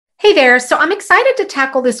Hey there. So I'm excited to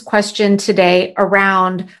tackle this question today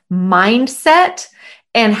around mindset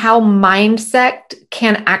and how mindset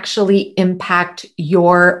can actually impact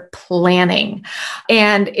your planning.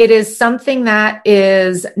 And it is something that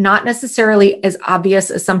is not necessarily as obvious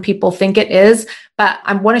as some people think it is, but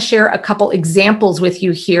I want to share a couple examples with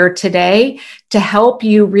you here today to help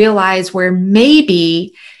you realize where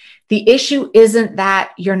maybe the issue isn't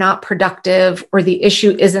that you're not productive, or the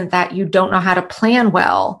issue isn't that you don't know how to plan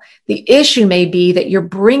well. The issue may be that you're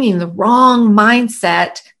bringing the wrong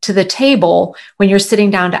mindset to the table when you're sitting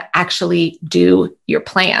down to actually do your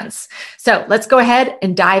plans. So let's go ahead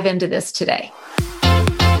and dive into this today.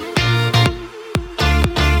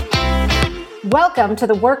 Welcome to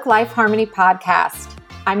the Work-Life Harmony Podcast.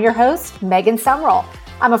 I'm your host, Megan Sumrall.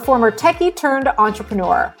 I'm a former techie turned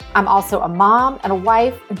entrepreneur. I'm also a mom and a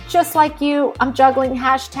wife. And just like you, I'm juggling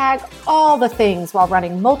all the things while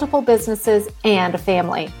running multiple businesses and a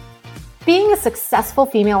family. Being a successful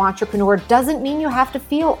female entrepreneur doesn't mean you have to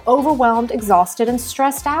feel overwhelmed, exhausted, and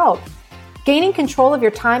stressed out. Gaining control of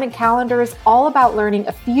your time and calendar is all about learning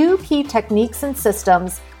a few key techniques and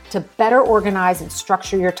systems to better organize and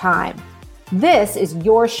structure your time. This is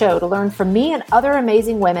your show to learn from me and other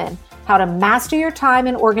amazing women how to master your time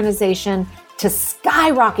and organization to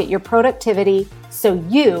skyrocket your productivity so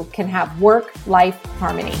you can have work-life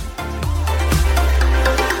harmony.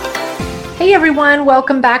 Hey everyone,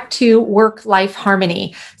 welcome back to Work-Life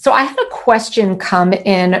Harmony. So I had a question come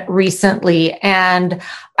in recently, and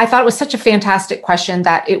I thought it was such a fantastic question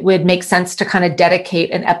that it would make sense to kind of dedicate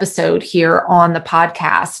an episode here on the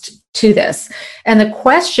podcast to this. And the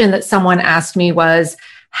question that someone asked me was,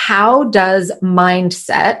 how does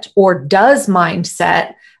mindset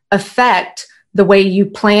affect the way you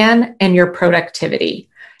plan and your productivity?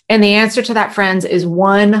 And the answer to that, friends, is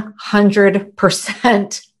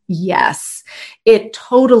 100% yes. It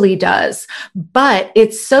totally does. But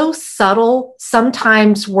it's so subtle,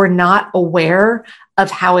 sometimes we're not aware of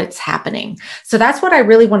how it's happening. So that's what I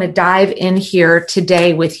really want to dive in here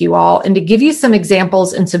today with you all, and to give you some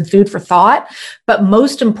examples and some food for thought, but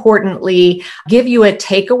most importantly, give you a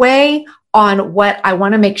takeaway on what I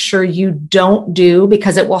want to make sure you don't do,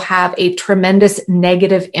 because it will have a tremendous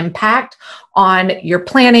negative impact on your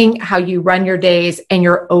planning, how you run your days, and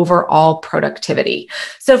your overall productivity.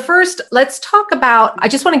 So first, let's talk about, I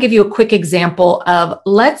just want to give you a quick example of,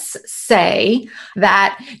 let's say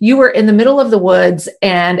that you were in the middle of the woods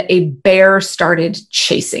and a bear started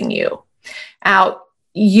chasing you. Now,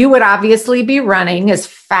 you would obviously be running as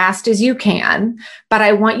fast as you can, but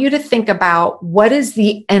I want you to think about, what is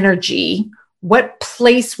the energy? What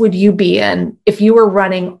place would you be in if you were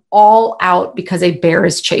running all out because a bear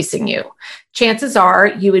is chasing you? Chances are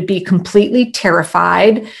you would be completely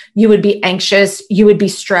terrified. You would be anxious. You would be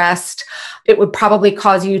stressed. It would probably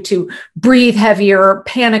cause you to breathe heavier,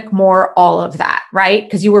 panic more, all of that, right?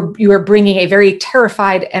 Because you were bringing a very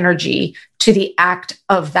terrified energy to the act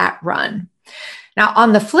of that run. Now,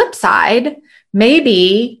 on the flip side,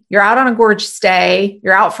 maybe you're out on a gorgeous day,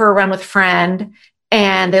 you're out for a run with a friend,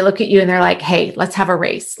 and they look at you and they're like, hey, let's have a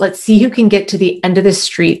race. Let's see who can get to the end of the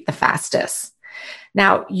street the fastest.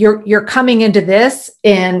 Now, you're coming into this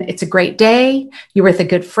and it's a great day, you're with a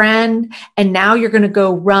good friend, and now you're going to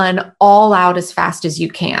go run all out as fast as you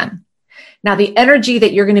can. Now, the energy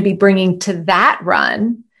that you're going to be bringing to that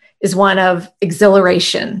run is one of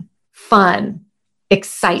exhilaration, fun,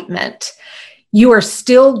 excitement. You are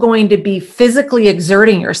still going to be physically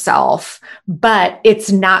exerting yourself, but it's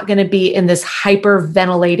not going to be in this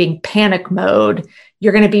hyperventilating panic mode.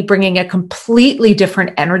 You're going to be bringing a completely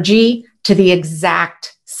different energy to the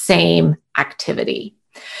exact same activity.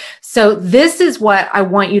 So this is what I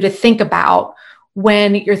want you to think about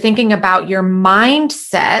when you're thinking about your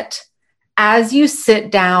mindset as you sit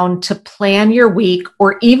down to plan your week,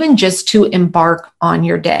 or even just to embark on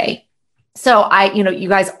your day. So you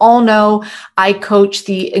guys all know I coach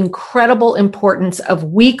the incredible importance of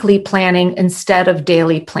weekly planning instead of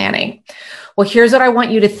daily planning. Well, here's what I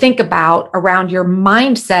want you to think about around your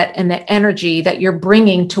mindset and the energy that you're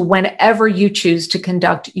bringing to whenever you choose to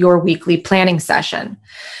conduct your weekly planning session.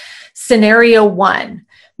 Scenario one,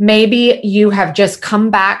 maybe you have just come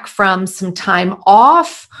back from some time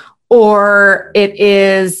off, or it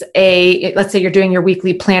is let's say you're doing your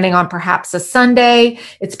weekly planning on perhaps a Sunday.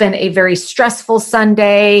 It's been a very stressful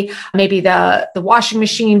Sunday. Maybe the washing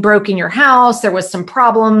machine broke in your house. There was some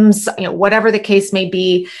problems, whatever the case may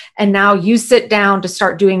be. And now you sit down to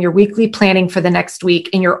start doing your weekly planning for the next week.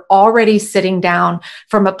 And you're already sitting down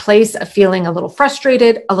from a place of feeling a little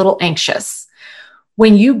frustrated, a little anxious.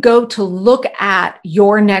 When you go to look at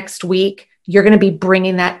your next week, you're going to be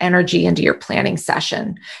bringing that energy into your planning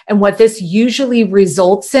session. And what this usually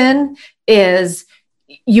results in is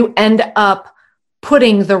you end up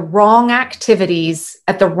putting the wrong activities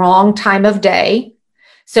at the wrong time of day.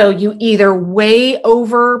 So you either way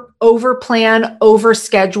over plan, over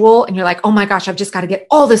schedule, and you're like, oh my gosh, I've just got to get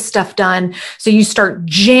all this stuff done. So you start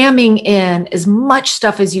jamming in as much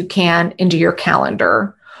stuff as you can into your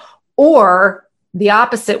calendar. Or the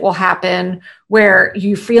opposite will happen, where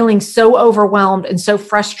you're feeling so overwhelmed and so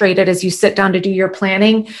frustrated as you sit down to do your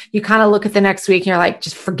planning, you kind of look at the next week and you're like,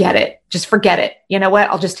 just forget it. Just forget it. You know what?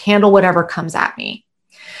 I'll just handle whatever comes at me.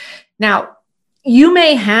 Now, you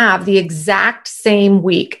may have the exact same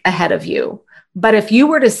week ahead of you, but if you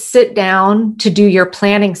were to sit down to do your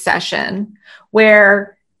planning session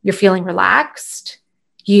where you're feeling relaxed,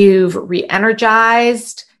 you've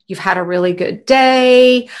re-energized, you've had a really good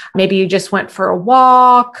day, maybe you just went for a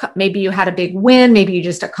walk, maybe you had a big win, maybe you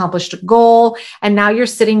just accomplished a goal, and now you're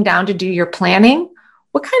sitting down to do your planning,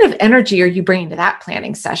 what kind of energy are you bringing to that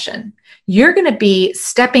planning session? You're going to be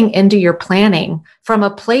stepping into your planning from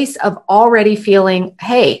a place of already feeling,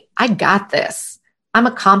 hey, I got this. I'm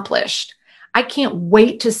accomplished. I can't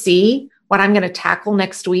wait to see what I'm going to tackle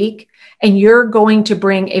next week. And you're going to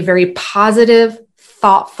bring a very positive,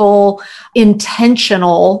 thoughtful,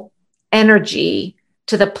 intentional energy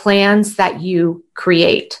to the plans that you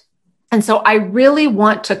create. And so I really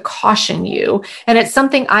want to caution you, and it's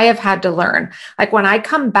something I have had to learn. Like when I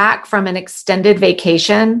come back from an extended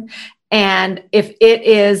vacation, and if it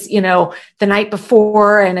is, the night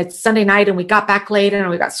before and it's Sunday night and we got back late and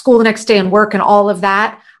we got school the next day and work and all of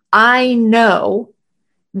that, I know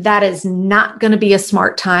that is not going to be a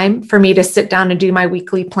smart time for me to sit down and do my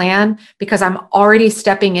weekly plan, because I'm already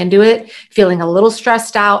stepping into it feeling a little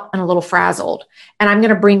stressed out and a little frazzled. And I'm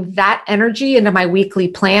going to bring that energy into my weekly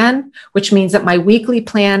plan, which means that my weekly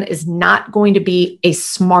plan is not going to be a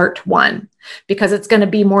smart one, because it's going to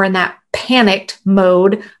be more in that panicked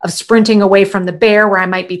mode of sprinting away from the bear, where I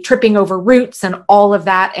might be tripping over roots and all of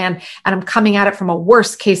that. And I'm coming at it from a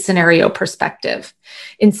worst case scenario perspective.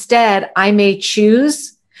 Instead, I may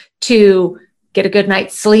choose to get a good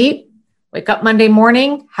night's sleep, wake up Monday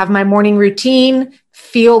morning, have my morning routine,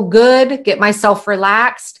 feel good, get myself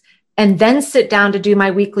relaxed, and then sit down to do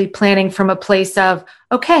my weekly planning from a place of,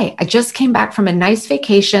 okay, I just came back from a nice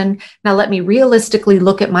vacation. Now let me realistically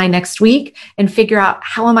look at my next week and figure out,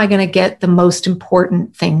 how am I going to get the most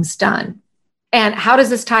important things done? And how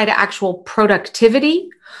does this tie to actual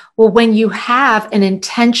productivity? Well, when you have an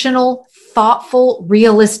intentional, thoughtful,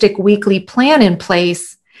 realistic weekly plan in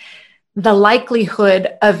place, the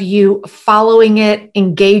likelihood of you following it,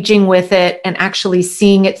 engaging with it, and actually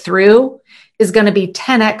seeing it through is going to be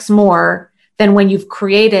 10x more than when you've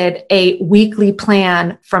created a weekly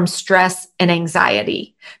plan from stress and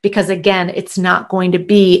anxiety. Because again, it's not going to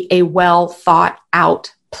be a well thought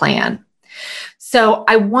out plan. So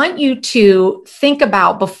I want you to think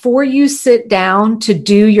about, before you sit down to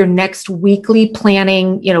do your next weekly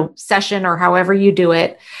planning, session, or however you do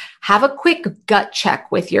it, have a quick gut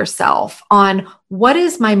check with yourself on, what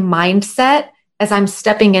is my mindset as I'm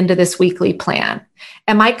stepping into this weekly plan?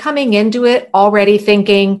 Am I coming into it already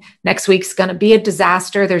thinking next week's going to be a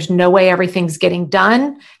disaster? There's no way everything's getting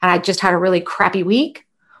done, and I just had a really crappy week?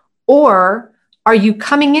 Or are you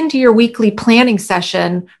coming into your weekly planning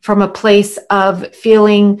session from a place of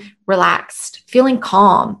feeling relaxed, feeling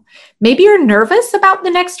calm? Maybe you're nervous about the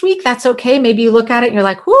next week. That's okay. Maybe you look at it and you're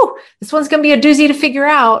like, whew, this one's going to be a doozy to figure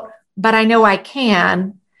out, but I know I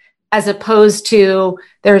can. As opposed to,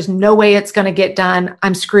 there's no way it's going to get done.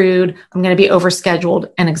 I'm screwed. I'm going to be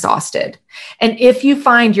overscheduled and exhausted. And if you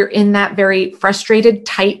find you're in that very frustrated,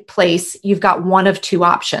 tight place, you've got one of two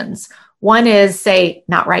options. One is, say,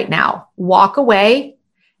 not right now. Walk away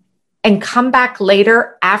and come back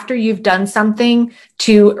later after you've done something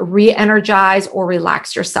to re-energize or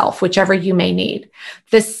relax yourself, whichever you may need.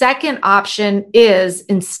 The second option is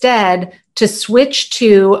instead to switch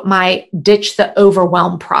to my ditch the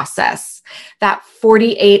overwhelm process, that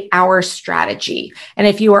 48-hour strategy. And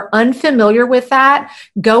if you are unfamiliar with that,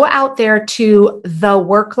 go out there to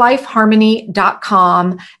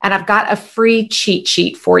theworklifeharmony.com, and I've got a free cheat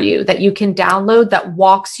sheet for you that you can download that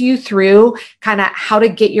walks you through kind of how to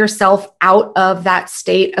get yourself out of that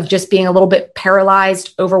state of just being a little bit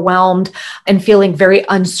paralyzed, overwhelmed, and feeling very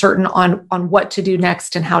uncertain on what to do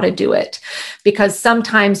next and how to do it. Because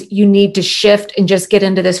sometimes you need to shift and just get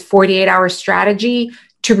into this 48-hour strategy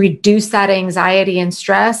to reduce that anxiety and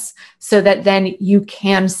stress, so that then you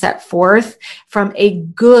can set forth from a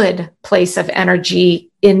good place of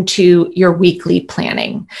energy into your weekly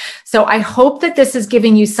planning. So I hope that this is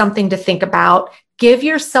giving you something to think about. give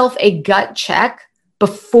yourself a gut check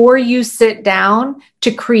before you sit down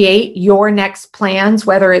to create your next plans,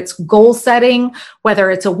 whether it's goal setting,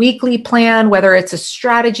 whether it's a weekly plan, whether it's a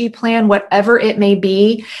strategy plan, whatever it may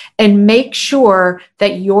be, and make sure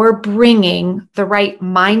that you're bringing the right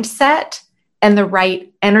mindset and the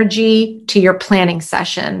right energy to your planning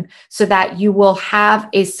session so that you will have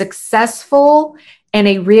a successful and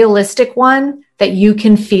a realistic one that you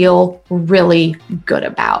can feel really good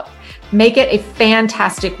about. Make it a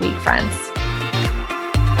fantastic week, friends.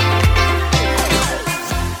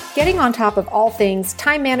 Getting on top of all things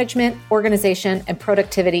time management, organization, and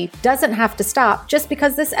productivity doesn't have to stop just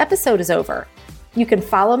because this episode is over. You can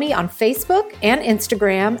follow me on Facebook and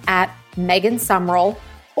Instagram at Megan Sumrell,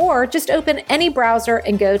 or just open any browser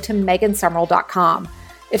and go to megansumrell.com.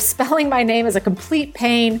 If spelling my name is a complete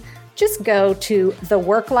pain, just go to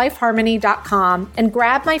theworklifeharmony.com and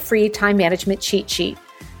grab my free time management cheat sheet.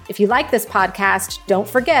 If you like this podcast, don't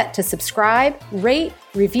forget to subscribe, rate,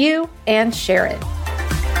 review, and share it.